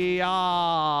that Kia.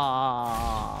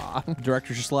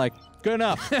 Director's just like, good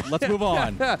enough. Let's move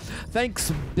on.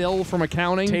 Thanks, Bill from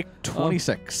accounting. Take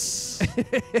 26.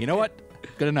 You know what?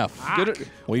 Good enough. Good.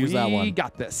 We'll use that one. We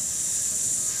got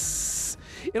this.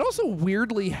 It also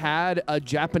weirdly had a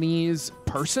Japanese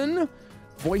person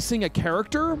voicing a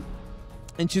character,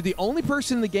 and she's the only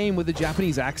person in the game with a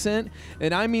Japanese accent,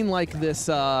 and I mean like this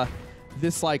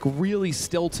like really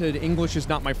stilted English is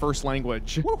not my first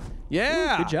language. Woo.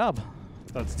 Yeah. Good job.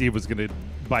 Thought Steve was going to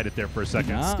bite it there for a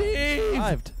second. Ah, Steve!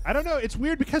 survived. I don't know. It's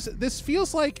weird because this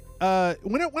feels like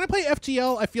when I play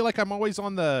FTL, I feel like I'm always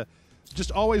on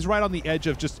just always right on the edge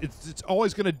of just it's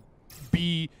always going to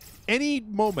be any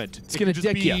moment. It's gonna just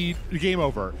dick be game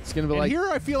over. It's gonna be and like- here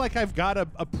I feel like I've got a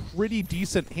pretty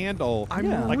decent handle.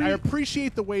 I'm like I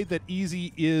appreciate the way that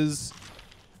easy is.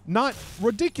 Not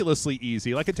ridiculously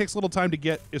easy. Like it takes a little time to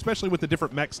get, especially with the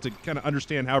different mechs, to kind of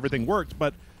understand how everything works,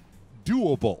 but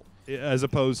doable as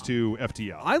opposed to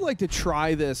FTL. I'd like to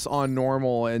try this on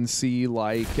normal and see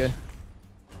like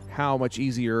how much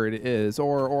easier it is,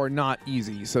 or not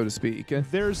easy, so to speak.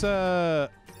 There's a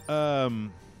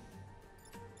on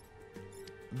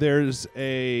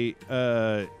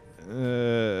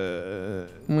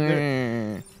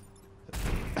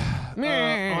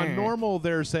normal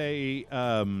there's a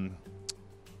I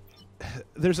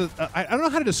don't know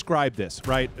how to describe this,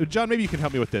 right? John, maybe you can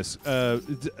help me with this.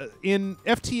 In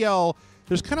FTL,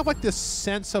 there's kind of like this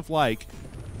sense of like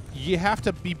you have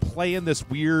to be playing this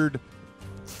weird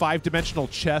 5-dimensional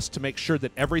chess to make sure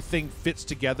that everything fits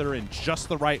together in just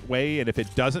the right way, and if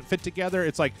it doesn't fit together,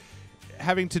 it's like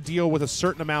having to deal with a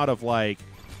certain amount of like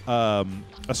a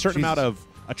certain amount of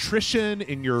attrition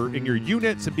in your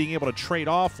units and being able to trade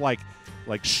off like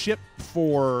ship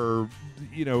for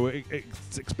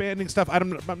expanding stuff.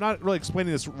 I'm not really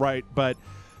explaining this right, but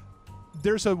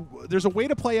there's a way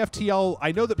to play FTL.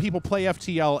 I know that people play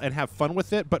FTL and have fun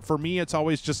with it, but for me it's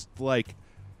always just like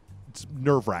it's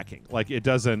nerve-wracking. Like it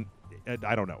doesn't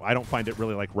I don't know. I don't find it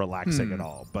really like relaxing at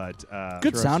all, but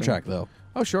Good soundtrack though.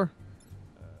 Oh, sure.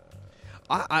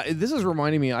 This is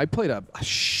reminding me, I played a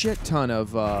shit ton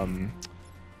of,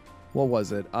 what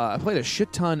was it? I played a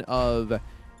shit ton of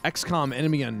XCOM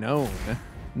Enemy Unknown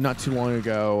not too long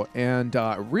ago, and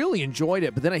really enjoyed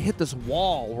it, but then I hit this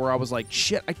wall where I was like,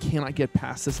 shit, I cannot get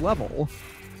past this level.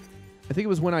 I think it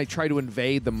was when I tried to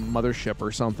invade the mothership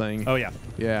or something. oh yeah.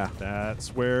 Yeah.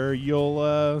 That's where you'll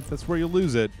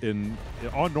lose it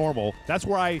on normal. That's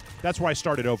where I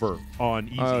started over on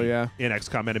easy in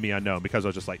XCOM Enemy Unknown, because I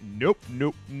was just like nope.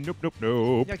 Yeah,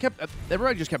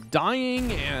 everybody just kept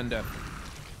dying and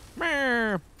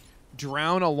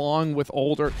drown along with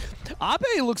older.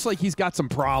 Abe looks like he's got some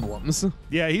problems.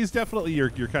 Yeah, he's definitely your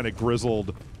kind of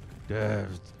grizzled.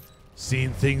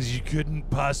 Seen things you couldn't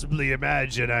possibly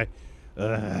imagine.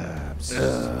 I'm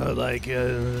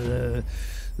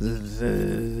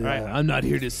not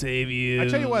here to save you. I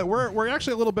tell you what, we're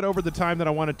actually a little bit over the time that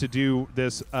I wanted to do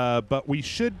this, but we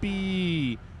should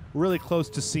be really close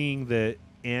to seeing the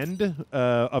end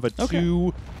of a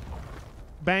two-banger.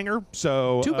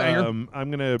 So Two-banger. I'm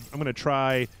gonna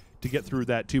try to get through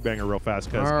that two-banger real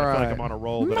fast, because I feel right. like I'm on a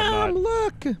roll. But Mom, I'm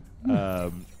look.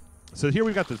 not. So here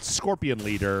we've got the Scorpion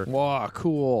leader. Wow,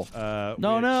 cool.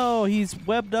 No, he's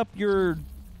webbed up your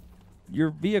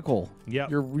vehicle. Yep.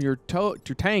 Your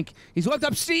tank. He's whipped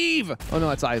up Steve. Oh no,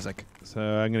 that's Isaac. So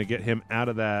I'm gonna get him out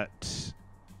of that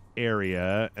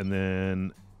area, and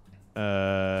then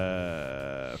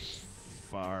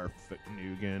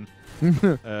Farfignugan.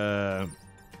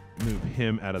 Move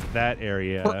him out of that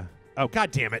area. Oh,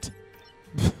 god damn it.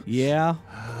 Yeah.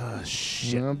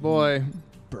 Shit. Oh boy.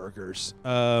 Burgers.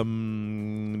 Cock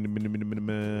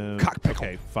pickle.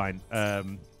 Okay, fine.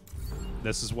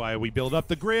 This is why we build up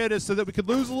the grid, is so that we could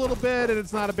lose a little bit, and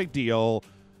it's not a big deal.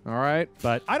 All right.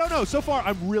 But I don't know. So far,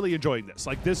 I'm really enjoying this.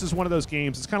 Like, this is one of those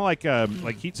games. It's kind of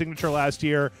like Heat Signature last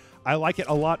year. I like it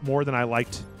a lot more than I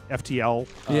liked FTL.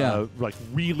 Yeah. Like,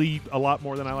 really a lot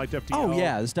more than I liked FTL. Oh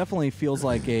yeah, this definitely feels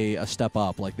like a step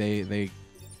up. Like they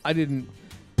I didn't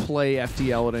play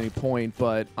FTL at any point,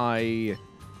 but I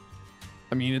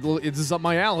mean, it's up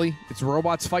my alley. It's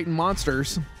robots fighting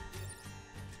monsters.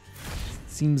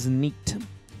 Seems neat.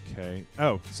 Okay.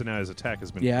 Oh, so now his attack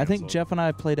has been I think canceled. Jeff and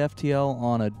I played FTL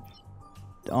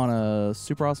on a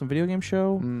super awesome video game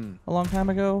show a long time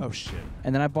ago. Oh, shit.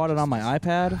 And then I bought it on my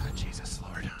iPad. Jesus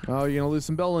Lord. Oh, you're gonna lose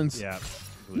some buildings. Yeah.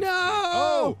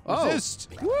 No! Oh! Resist!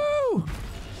 Woo!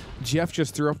 Jeff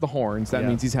just threw up the horns. That Yeah.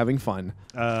 means he's having fun.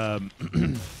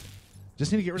 Just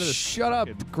need to get rid of this. Shut up,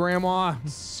 fucking Grandma.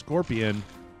 Scorpion.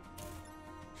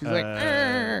 She's like,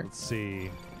 Let's see.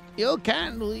 you have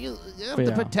Yeah.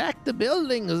 to protect the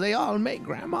buildings. They all make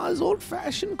Grandma's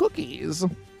old-fashioned cookies.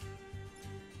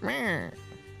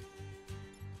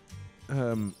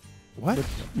 What?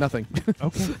 Nothing.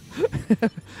 Okay.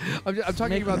 I'm talking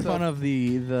Making about fun of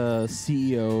the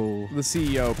CEO. the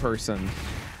CEO person.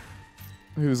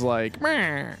 who's like,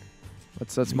 meh.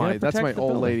 That's my protect the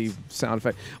old lady buildings. sound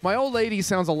effect. My old lady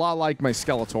sounds a lot like my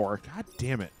Skeletor. God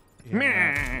damn it.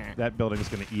 Yeah, that building is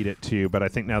going to eat it too, but I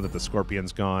think now that the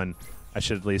scorpion's gone, I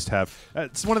should at least have.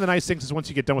 It's one of the nice things is once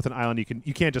you get done with an island,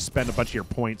 you can't just spend a bunch of your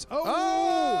points.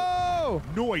 Oh!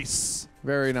 Nice.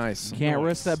 Very nice. Can't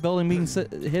risk that building being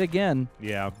hit again.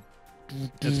 Yeah,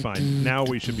 that's fine. Now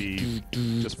we should be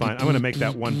just fine. I'm going to make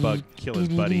that one bug kill his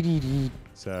buddy.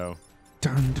 So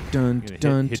Dun dun I'm dun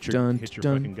gonna hit your dun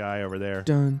fucking guy over there.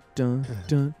 dun dun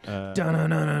dun dun dun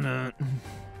dun dun.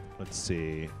 Let's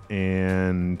see.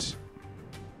 And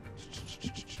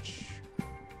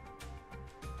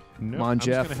no, Come on, I'm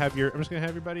Jeff. just gonna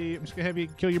have you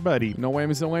kill your buddy. No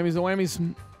whammies, no whammies, no whammies.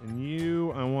 And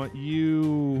you, I want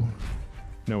you.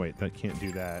 No, wait, that can't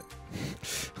do that.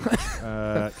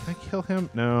 Can I kill him?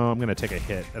 No, I'm gonna take a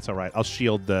hit. That's all right. I'll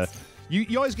shield the.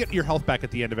 You always get your health back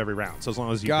at the end of every round. So as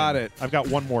long as you Got it. I've got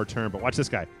one more turn, but watch this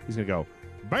guy. He's gonna go,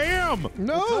 bam!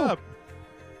 No! What's up?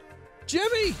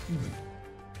 Jimmy!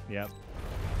 Yep.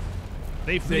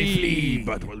 They flee,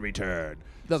 but will return.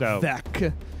 The So-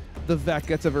 Vec. The Vec,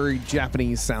 that's a very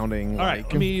Japanese sounding. All right,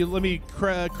 let me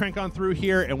crank on through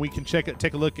here, and we can take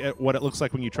a look at what it looks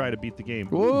like when you try to beat the game.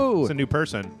 Whoa. It's a new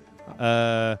person.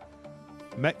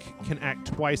 Mech can act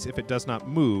twice if it does not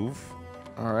move.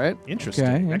 All right. Interesting.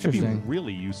 Okay, That could be interesting.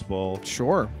 really useful.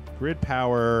 Sure. Grid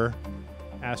power,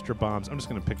 Astra bombs. I'm just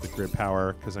gonna pick the grid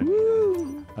power because I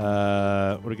need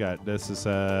that. What do we got? This is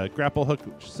grapple hook,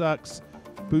 which sucks.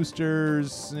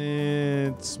 Boosters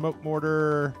and smoke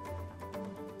mortar.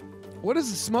 What does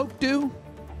the smoke do?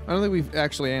 I don't think we've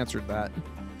actually answered that.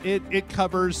 It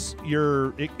covers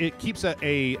your. It keeps an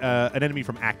enemy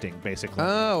from acting basically.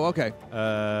 Oh, okay.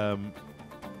 I'm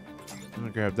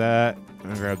gonna grab that. I'm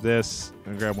gonna grab this. I'm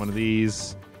gonna grab one of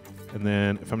these, and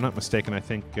then, if I'm not mistaken, I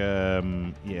think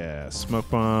yeah, smoke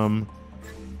bomb.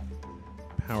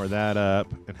 Power that up.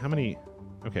 And how many?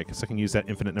 Okay, because I can use that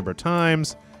infinite number of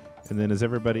times. And then, as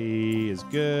everybody is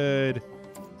good.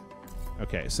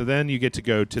 Okay, so then you get to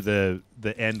go to the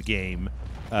end game,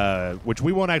 which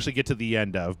we won't actually get to the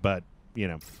end of, but you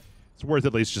know, it's worth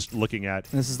at least just looking at.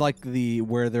 And this is like the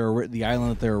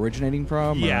island that they're originating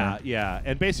from. Yeah, or? yeah.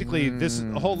 And basically, this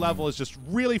whole level is just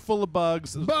really full of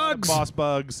bugs. Bugs! Boss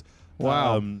bugs.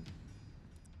 Wow.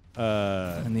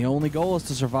 And the only goal is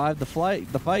to survive the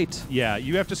fight. Yeah,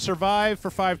 you have to survive for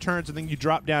 5 turns, and then you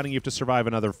drop down, and you have to survive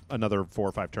another 4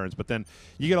 or 5 turns. But then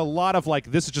you get a lot of,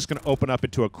 like, this is just going to open up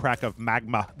into a crack of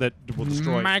magma that will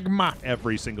destroy Magma.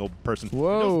 every single person.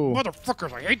 Whoa. Those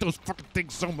motherfuckers, I hate those fucking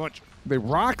things so much. They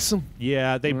rocks them.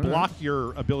 Yeah, they block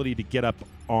your ability to get up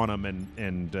on them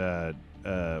and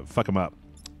fuck them up.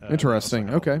 Interesting.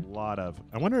 they also have Okay. A lot of.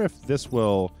 I wonder if this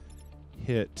will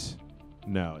hit.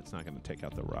 No, it's not going to take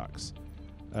out the rocks.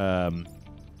 Let's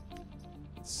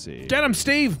see. Get him,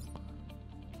 Steve.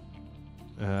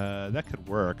 That could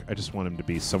work. I just want him to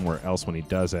be somewhere else when he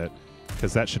does it,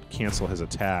 because that should cancel his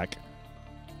attack.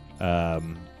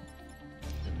 And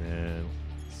then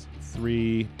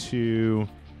 3, 2.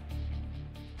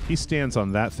 He stands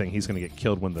on that thing. He's going to get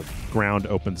killed when the ground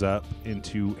opens up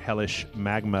into hellish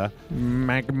magma.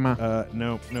 Magma.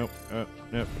 Nope.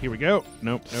 Here we go.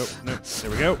 Nope.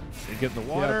 There we go. You get in the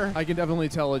water. Yeah, I can definitely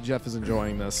tell that Jeff is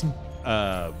enjoying this.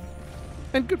 Yeah.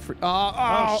 And good for.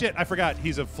 Oh shit! I forgot.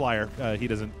 He's a flyer. He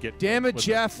doesn't get. Damn it, when the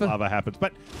Jeff. Lava happens,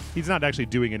 but he's not actually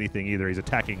doing anything either. He's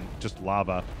attacking just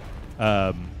lava.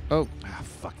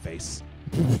 Fuck face.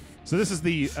 So this is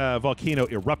the volcano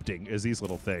erupting. Is these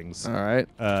little things? All right.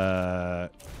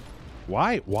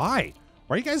 Why? Why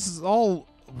are you guys all?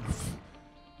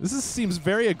 Seems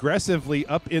very aggressively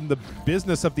up in the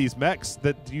business of these mechs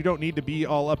that you don't need to be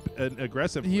all up and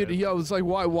aggressive. with. I was like,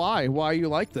 why are you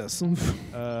like this?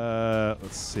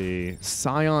 Let's see.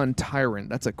 Scion Tyrant.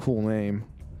 That's a cool name.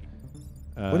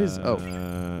 What is? Oh.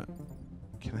 Can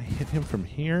I hit him from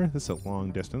here? This is a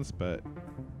long distance, but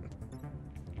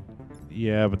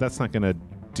yeah, but that's not gonna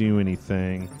do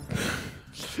anything.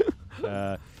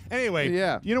 Anyway,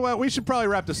 Yeah. you know what? We should probably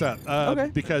wrap this up Okay.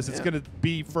 because it's going to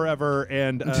be forever.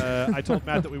 And I told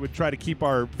Matt that we would try to keep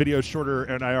our videos shorter,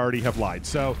 and I already have lied.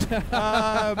 So,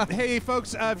 hey,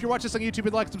 folks, if you're watching this on YouTube,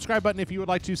 hit the like, subscribe button. If you would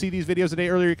like to see these videos a day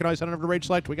earlier, you can always head on over to Rage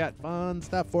Select. We got fun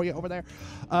stuff for you over there.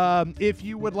 If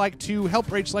you would like to help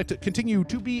Rage Select to continue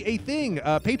to be a thing,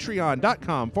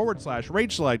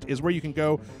 patreon.com/Rage Select is where you can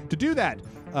go to do that.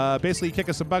 Basically, kick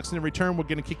us some bucks, and in return, we're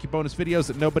going to kick you bonus videos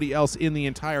that nobody else in the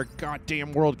entire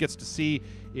goddamn world gets to see.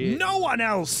 No one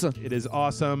else. It is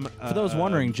awesome. For those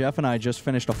wondering, Jeff and I just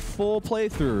finished a full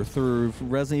playthrough through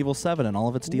Resident Evil 7 and all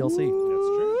of its DLC. That's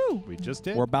true. Woo! We just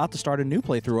did. We're about to start a new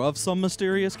playthrough of some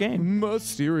mysterious game.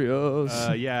 Mysterious.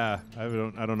 Yeah,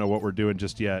 I don't know what we're doing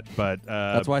just yet, but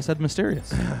That's why I said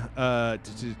mysterious. Okay.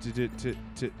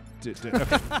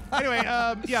 Anyway,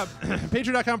 yeah,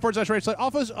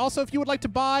 patreon.com/RageSlate. Also, if you would like to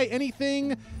buy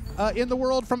anything in the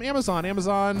world from Amazon,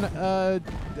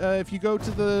 if you go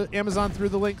to the Amazon through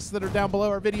the links that are down below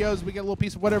our videos, we get a little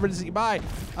piece of whatever it is that you buy.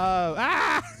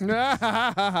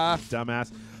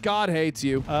 Dumbass. God hates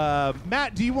you.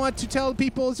 Matt, do you want to tell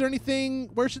people, is there anything,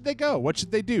 where should they go? What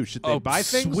should they do? Should they buy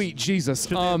things? Sweet Jesus.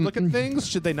 Should they look at things?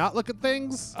 Should they not look at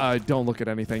things? Don't look at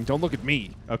anything. Don't look at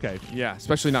me. Okay. Yeah,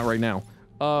 especially not right now.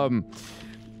 I'm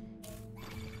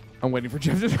waiting for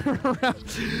Jeff to turn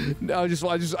around. No,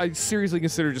 I seriously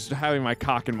consider just having my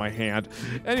cock in my hand.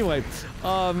 Anyway,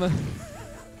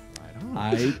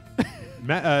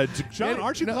 Matt, John,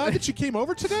 aren't you glad that you came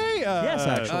over today? Yes,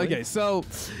 actually. Okay, so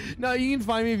no, you can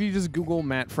find me if you just Google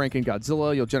Matt Franken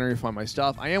Godzilla. You'll generally find my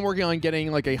stuff. I am working on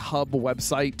getting like a hub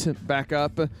website back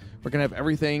up. We're gonna have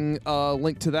everything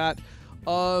linked to that.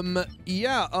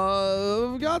 Yeah,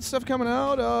 we've got stuff coming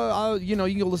out. You know,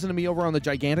 you can go listen to me over on the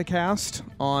Giganticast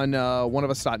on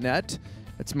oneofus.net.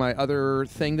 It's my other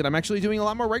thing that I'm actually doing a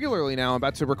lot more regularly now. I'm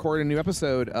about to record a new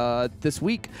episode this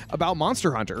week about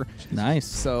Monster Hunter. Nice.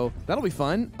 So that'll be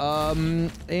fun.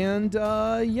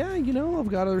 Yeah, you know, I've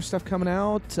got other stuff coming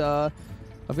out.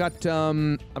 I've got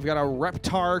a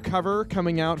Reptar cover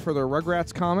coming out for the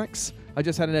Rugrats comics. I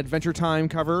just had an Adventure Time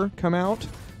cover come out.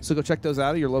 So go check those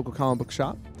out at your local comic book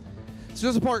shop. So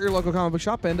just support your local comic book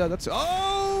shop, and that's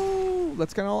kind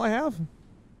of all I have.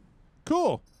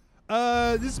 Cool.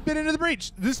 This has been Into the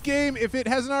Breach. This game, if it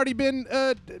hasn't already been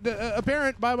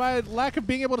apparent by my lack of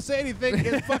being able to say anything,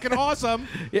 is fucking awesome.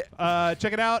 Yeah.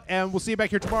 Check it out, and we'll see you back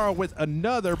here tomorrow with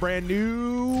another brand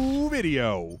new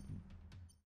video.